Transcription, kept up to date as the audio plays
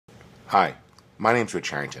Hi, my name's Rich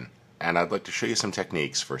Harrington, and I'd like to show you some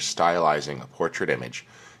techniques for stylizing a portrait image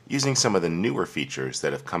using some of the newer features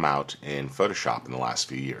that have come out in Photoshop in the last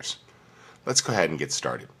few years. Let's go ahead and get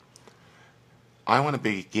started. I want to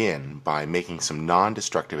begin by making some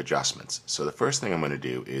non-destructive adjustments. So the first thing I'm going to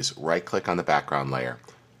do is right-click on the background layer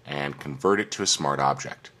and convert it to a smart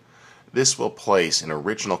object. This will place an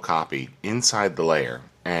original copy inside the layer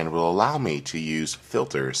and will allow me to use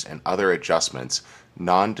filters and other adjustments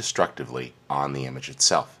non-destructively on the image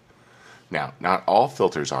itself. Now, not all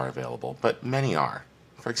filters are available, but many are.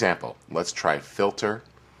 For example, let's try filter,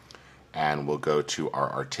 and we'll go to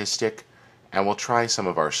our artistic, and we'll try some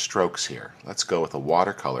of our strokes here. Let's go with a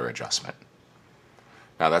watercolor adjustment.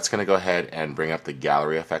 Now that's going to go ahead and bring up the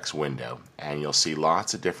gallery effects window, and you'll see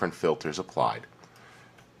lots of different filters applied.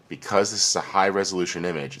 Because this is a high resolution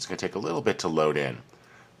image, it's going to take a little bit to load in,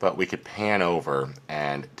 but we could pan over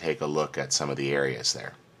and take a look at some of the areas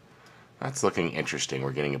there. That's looking interesting.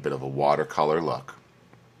 We're getting a bit of a watercolor look.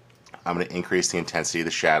 I'm going to increase the intensity of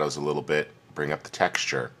the shadows a little bit, bring up the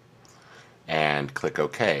texture, and click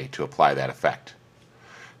OK to apply that effect.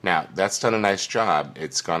 Now, that's done a nice job.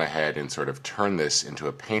 It's gone ahead and sort of turned this into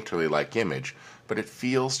a painterly-like image, but it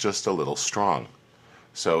feels just a little strong.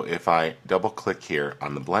 So if I double-click here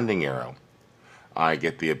on the blending arrow, I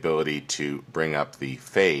get the ability to bring up the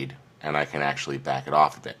fade, and I can actually back it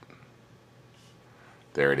off a bit.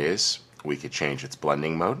 There it is. We could change its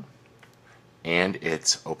blending mode and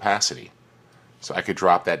its opacity. So I could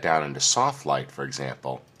drop that down into soft light, for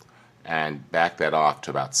example, and back that off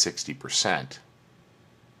to about 60%.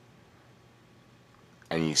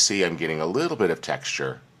 And you see I'm getting a little bit of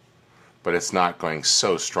texture, but it's not going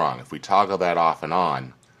so strong. If we toggle that off and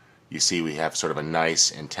on, you see we have sort of a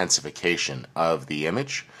nice intensification of the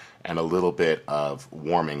image and a little bit of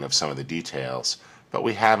warming of some of the details, but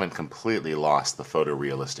we haven't completely lost the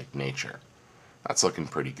photorealistic nature. That's looking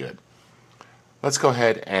pretty good. Let's go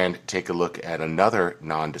ahead and take a look at another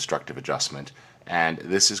non-destructive adjustment, and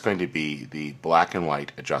this is going to be the black and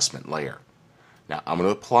white adjustment layer. Now I'm going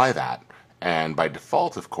to apply that, and by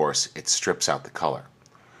default, of course, it strips out the color.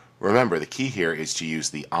 Remember, the key here is to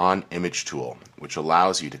use the On Image tool, which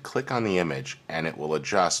allows you to click on the image and it will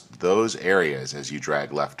adjust those areas as you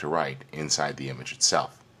drag left to right inside the image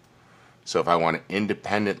itself. So if I want to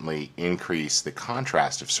independently increase the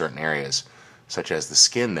contrast of certain areas, such as the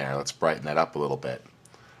skin there, let's brighten that up a little bit,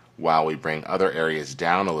 while we bring other areas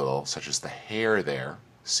down a little, such as the hair there,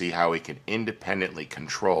 see how we can independently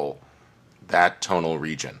control that tonal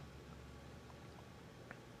region.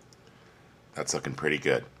 That's looking pretty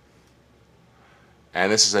good. And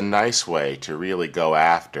this is a nice way to really go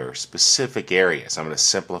after specific areas. I'm going to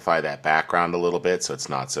simplify that background a little bit so it's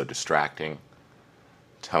not so distracting.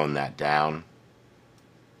 Tone that down.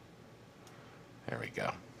 There we go.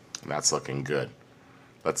 And that's looking good.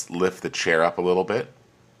 Let's lift the chair up a little bit.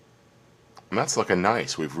 And that's looking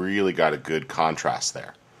nice. We've really got a good contrast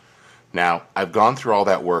there. Now, I've gone through all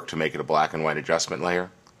that work to make it a black and white adjustment layer,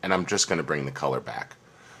 and I'm just going to bring the color back.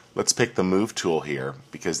 Let's pick the Move tool here,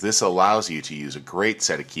 because this allows you to use a great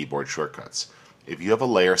set of keyboard shortcuts. If you have a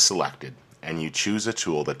layer selected and you choose a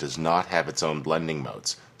tool that does not have its own blending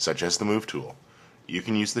modes, such as the Move tool, you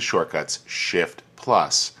can use the shortcuts Shift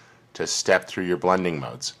plus to step through your blending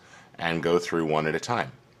modes and go through one at a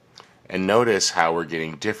time. And notice how we're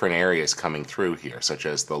getting different areas coming through here, such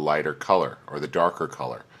as the lighter color or the darker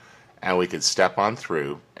color. And we could step on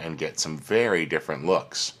through and get some very different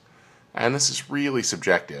looks. And this is really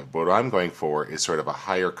subjective, but what I'm going for is sort of a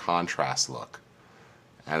higher contrast look.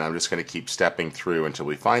 And I'm just going to keep stepping through until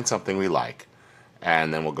we find something we like,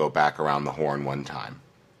 and then we'll go back around the horn one time.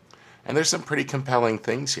 And there's some pretty compelling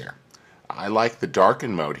things here. I like the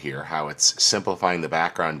darken mode here, how it's simplifying the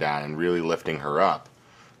background down and really lifting her up.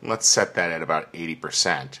 Let's set that at about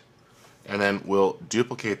 80%. And then we'll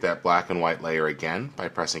duplicate that black and white layer again by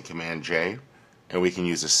pressing Command J, and we can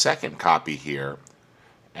use a second copy here.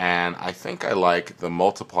 And I think I like the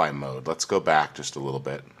multiply mode. Let's go back just a little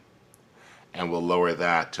bit, and we'll lower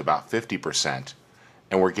that to about 50%,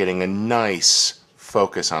 and we're getting a nice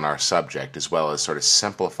focus on our subject, as well as sort of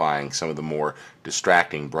simplifying some of the more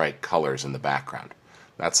distracting bright colors in the background.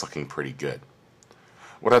 That's looking pretty good.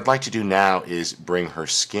 What I'd like to do now is bring her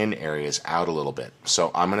skin areas out a little bit. So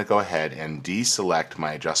I'm going to go ahead and deselect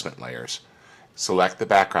my adjustment layers, select the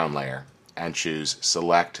background layer, and choose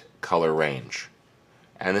Select Color Range.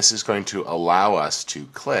 And this is going to allow us to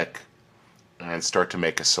click and start to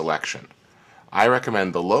make a selection. I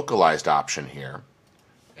recommend the localized option here,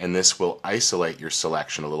 and this will isolate your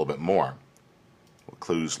selection a little bit more. We'll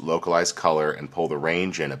choose localize color and pull the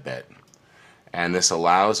range in a bit. And this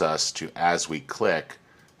allows us to, as we click,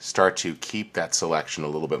 start to keep that selection a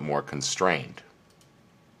little bit more constrained.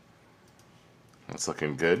 That's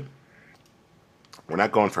looking good. We're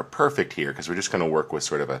not going for perfect here because we're just going to work with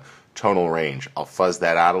sort of a tonal range. I'll fuzz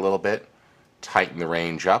that out a little bit, tighten the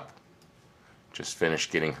range up, just finish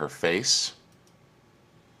getting her face.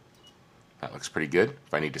 That looks pretty good.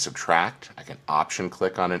 If I need to subtract, I can option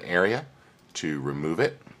click on an area to remove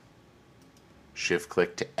it, shift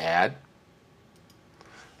click to add.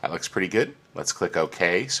 That looks pretty good. Let's click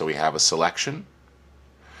OK so we have a selection.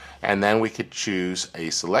 And then we could choose a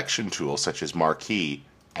selection tool such as Marquee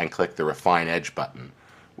and click the Refine Edge button,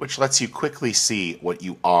 which lets you quickly see what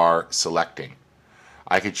you are selecting.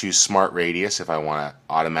 I could choose Smart Radius if I want to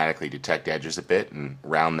automatically detect edges a bit and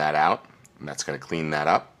round that out, and that's going to clean that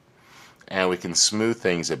up. And we can smooth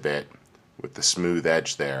things a bit with the smooth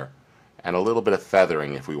edge there, and a little bit of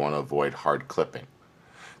feathering if we want to avoid hard clipping.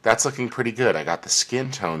 That's looking pretty good. I got the skin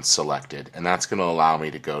tone selected, and that's going to allow me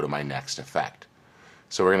to go to my next effect.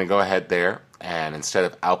 So we're going to go ahead there, and instead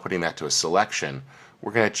of outputting that to a selection,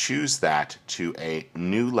 we're going to choose that to a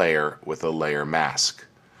new layer with a layer mask.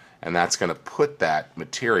 And that's going to put that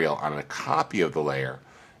material on a copy of the layer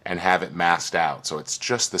and have it masked out, so it's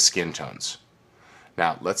just the skin tones.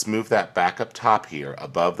 Now let's move that back up top here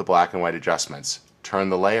above the black and white adjustments, turn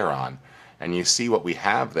the layer on, and you see what we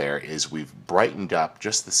have there is we've brightened up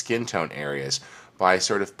just the skin tone areas by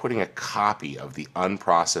sort of putting a copy of the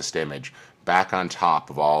unprocessed image back on top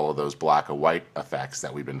of all of those black and white effects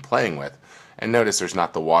that we've been playing with. And notice there's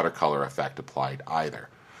not the watercolor effect applied either.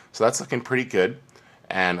 So that's looking pretty good.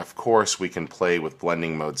 And of course we can play with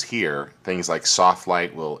blending modes here. Things like soft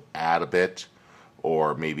light will add a bit,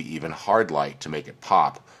 or maybe even hard light to make it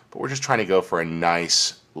pop. But we're just trying to go for a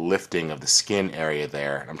nice lifting of the skin area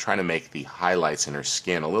there. I'm trying to make the highlights in her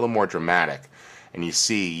skin a little more dramatic. And you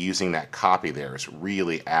see using that copy there is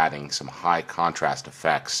really adding some high contrast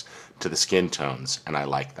effects to the skin tones, and I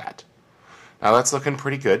like that. Now that's looking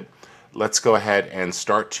pretty good. Let's go ahead and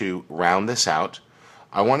start to round this out.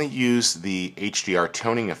 I want to use the HDR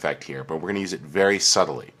toning effect here, but we're going to use it very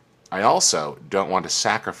subtly. I also don't want to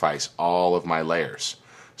sacrifice all of my layers.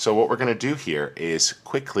 So what we're going to do here is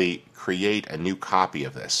quickly create a new copy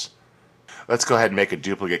of this. Let's go ahead and make a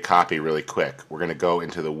duplicate copy really quick. We're going to go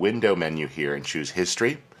into the window menu here and choose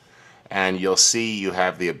History, and you'll see you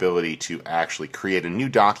have the ability to actually create a new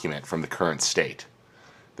document from the current state.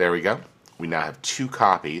 There we go. We now have two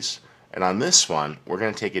copies, and on this one we're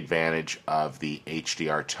going to take advantage of the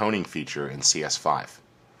HDR toning feature in CS5.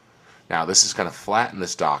 Now this is going to flatten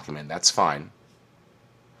this document, that's fine.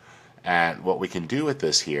 And what we can do with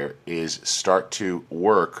this here is start to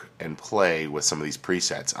work and play with some of these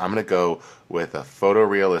presets. I'm going to go with a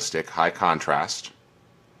photorealistic high contrast.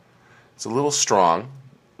 It's a little strong.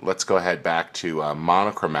 Let's go ahead back to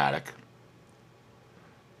monochromatic.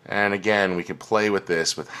 And again, we can play with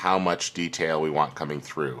this with how much detail we want coming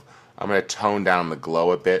through. I'm going to tone down the glow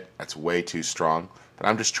a bit. That's way too strong. But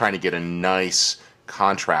I'm just trying to get a nice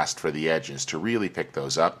contrast for the edges to really pick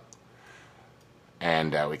those up.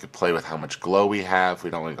 And we could play with how much glow we have.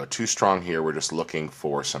 We don't want to go too strong here. We're just looking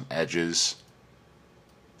for some edges.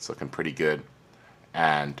 It's looking pretty good.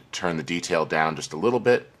 And turn the detail down just a little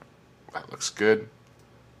bit. That looks good.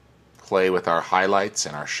 Play with our highlights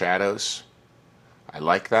and our shadows. I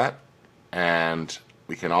like that. And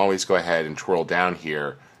we can always go ahead and twirl down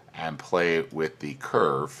here and play with the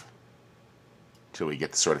curve till we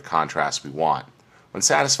get the sort of contrast we want. When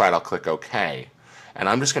satisfied, I'll click OK. And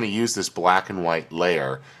I'm just going to use this black and white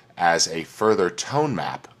layer as a further tone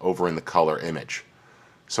map over in the color image.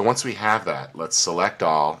 So once we have that, let's select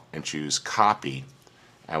all and choose Copy,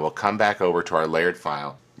 and we'll come back over to our layered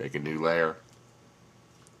file, make a new layer,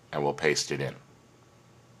 and we'll paste it in.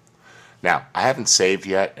 Now, I haven't saved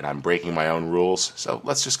yet, and I'm breaking my own rules, so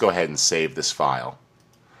let's just go ahead and save this file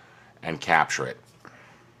and capture it.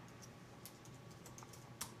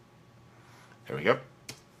 There we go.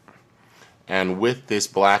 And with this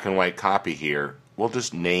black and white copy here, we'll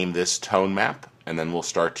just name this tone map, and then we'll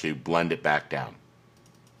start to blend it back down.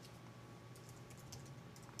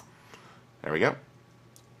 There we go.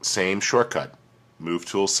 Same shortcut. Move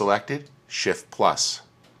tool selected, Shift plus.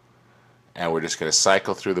 And we're just going to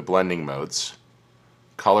cycle through the blending modes.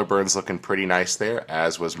 Color burn's looking pretty nice there,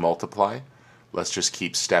 as was multiply. Let's just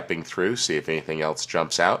keep stepping through, see if anything else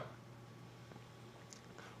jumps out.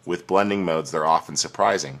 With blending modes, they're often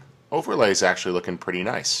surprising. Overlay's actually looking pretty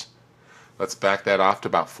nice. Let's back that off to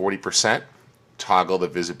about 40%. Toggle the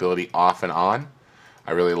visibility off and on.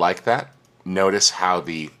 I really like that. Notice how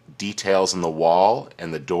the details in the wall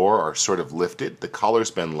and the door are sort of lifted. The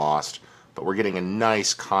color's been lost, but we're getting a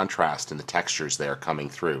nice contrast in the textures there coming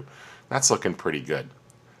through. That's looking pretty good.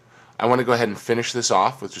 I want to go ahead and finish this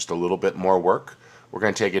off with just a little bit more work. We're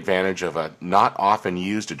going to take advantage of a not often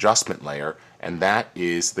used adjustment layer, and that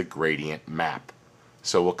is the gradient map.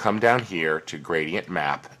 So we'll come down here to gradient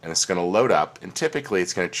map, and it's going to load up, and typically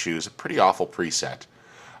it's going to choose a pretty awful preset.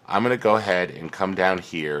 I'm going to go ahead and come down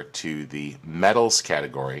here to the metals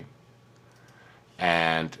category,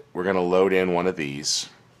 and we're going to load in one of these,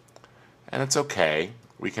 and it's okay.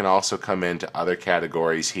 We can also come into other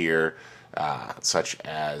categories here, such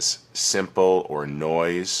as simple or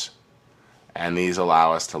noise, and these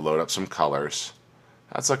allow us to load up some colors.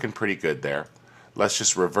 That's looking pretty good there. Let's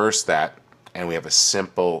just reverse that, and we have a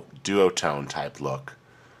simple duotone type look.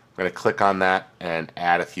 I'm going to click on that and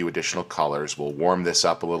add a few additional colors. We'll warm this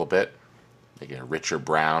up a little bit, make it a richer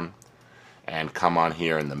brown, and come on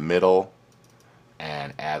here in the middle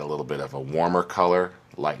and add a little bit of a warmer color,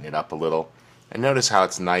 lighten it up a little, and notice how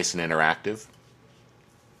it's nice and interactive.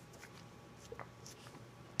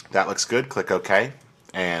 That looks good. Click OK.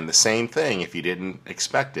 And the same thing if you didn't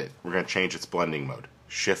expect it. We're going to change its blending mode,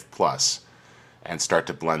 Shift plus, and start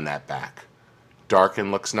to blend that back.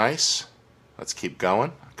 Darken looks nice. Let's keep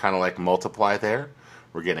going. Kind of like multiply there.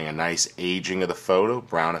 We're getting a nice aging of the photo,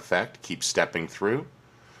 brown effect. Keep stepping through.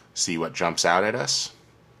 See what jumps out at us.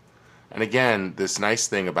 And again, this nice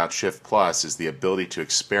thing about Shift plus is the ability to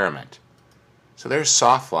experiment. So there's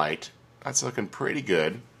soft light. That's looking pretty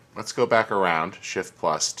good. Let's go back around, Shift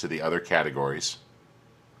plus, to the other categories.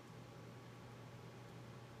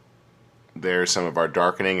 There's some of our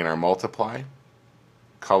darkening and our multiply.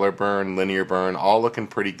 Color burn, linear burn, all looking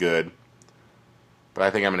pretty good. But I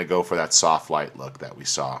think I'm going to go for that soft light look that we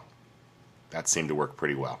saw. That seemed to work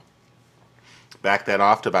pretty well. Back that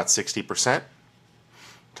off to about 60%.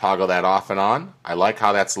 Toggle that off and on. I like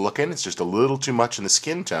how that's looking. It's just a little too much in the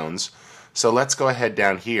skin tones. So let's go ahead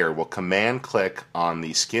down here. We'll command click on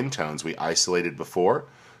the skin tones we isolated before.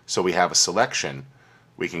 So we have a selection.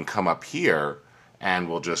 We can come up here and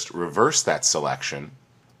we'll just reverse that selection,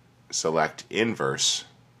 select inverse,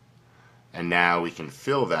 and now we can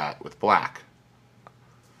fill that with black.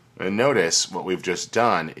 And notice what we've just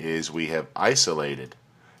done is we have isolated.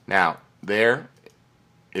 Now there,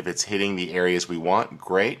 if it's hitting the areas we want,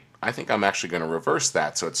 great. I think I'm actually going to reverse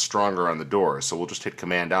that so it's stronger on the doors. So we'll just hit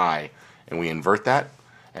Command I and we invert that,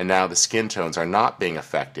 and now the skin tones are not being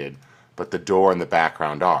affected, but the door and the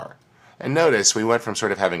background are. And notice we went from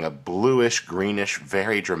sort of having a bluish, greenish,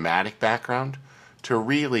 very dramatic background to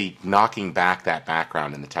really knocking back that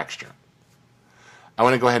background in the texture. I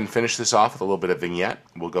want to go ahead and finish this off with a little bit of vignette.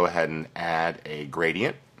 We'll go ahead and add a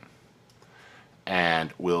gradient,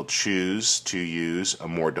 and we'll choose to use a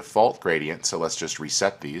more default gradient, so let's just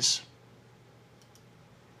reset these.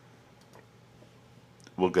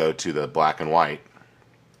 We'll go to the black and white,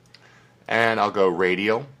 and I'll go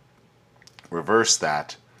radial, reverse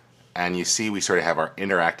that, and you see we sort of have our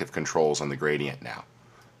interactive controls on the gradient now.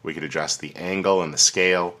 We could adjust the angle and the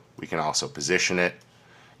scale. We can also position it,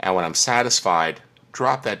 and when I'm satisfied,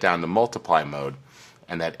 drop that down to multiply mode,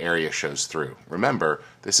 and that area shows through. Remember,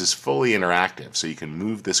 this is fully interactive, so you can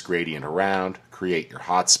move this gradient around, create your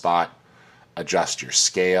hotspot, adjust your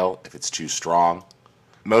scale if it's too strong.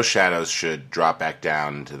 Most shadows should drop back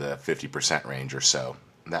down into the 50% range or so.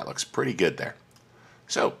 That looks pretty good there.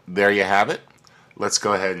 So there you have it. Let's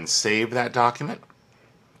go ahead and save that document.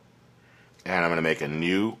 And I'm going to make a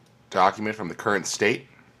new document from the current state.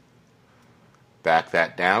 Back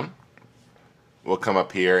that down. We'll come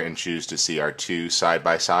up here and choose to see our two side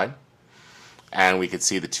by side. And we can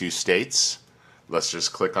see the two states. Let's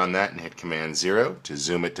just click on that and hit Command 0 to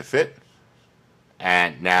zoom it to fit.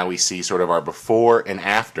 And now we see sort of our before and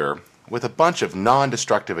after with a bunch of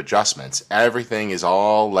non-destructive adjustments. Everything is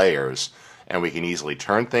all layers, and we can easily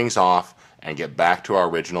turn things off and get back to our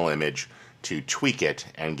original image to tweak it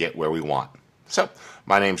and get where we want. So,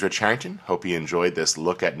 my name's Rich Harrington. Hope you enjoyed this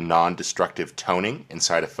look at non-destructive toning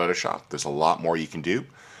inside of Photoshop. There's a lot more you can do,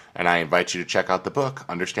 and I invite you to check out the book,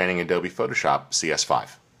 Understanding Adobe Photoshop CS5.